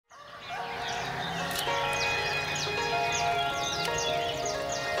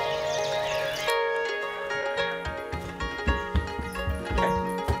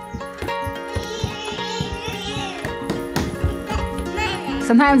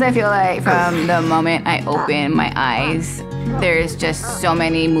Sometimes I feel like from the moment I open my eyes, there's just so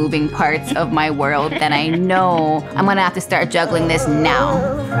many moving parts of my world that I know I'm gonna have to start juggling this now.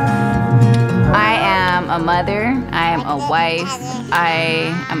 I am a mother, I am a wife,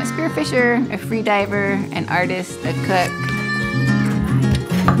 I am a spearfisher, a free diver, an artist, a cook.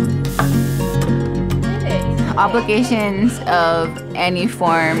 Obligations of any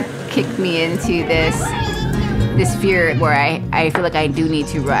form kick me into this fear where I feel like I do need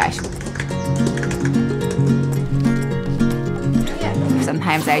to rush.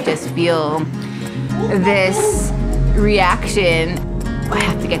 Sometimes I just feel this reaction. I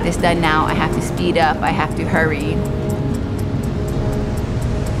have to get this done now. I have to speed up. I have to hurry.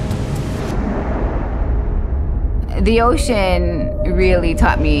 The ocean really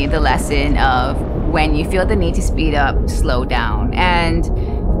taught me the lesson of when you feel the need to speed up, slow down. And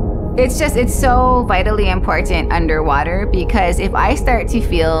it's so vitally important underwater, because if I start to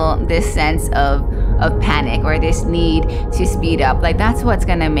feel this sense of panic or this need to speed up, like that's what's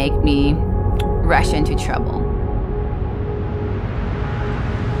gonna make me rush into trouble.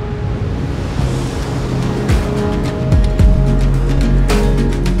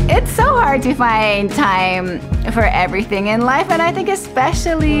 It's so hard to find time for everything in life, and I think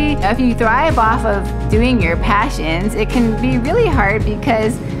especially if you thrive off of doing your passions, it can be really hard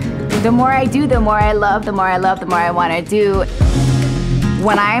because the more I do, the more I love, the more I love, the more I want to do.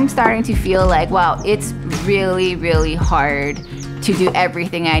 When I'm starting to feel like, wow, it's really, really hard to do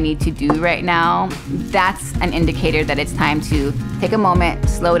everything I need to do right now, that's an indicator that it's time to take a moment,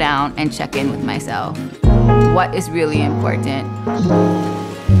 slow down, and check in with myself. What is really important?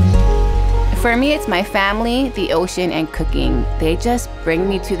 For me, it's my family, the ocean, and cooking. They just bring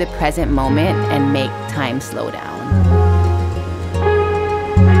me to the present moment and make time slow down.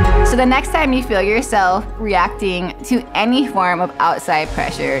 So the next time you feel yourself reacting to any form of outside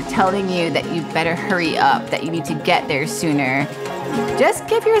pressure telling you that you better hurry up, that you need to get there sooner, just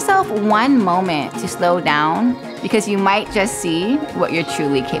give yourself one moment to slow down, because you might just see what you're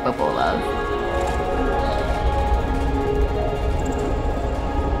truly capable of.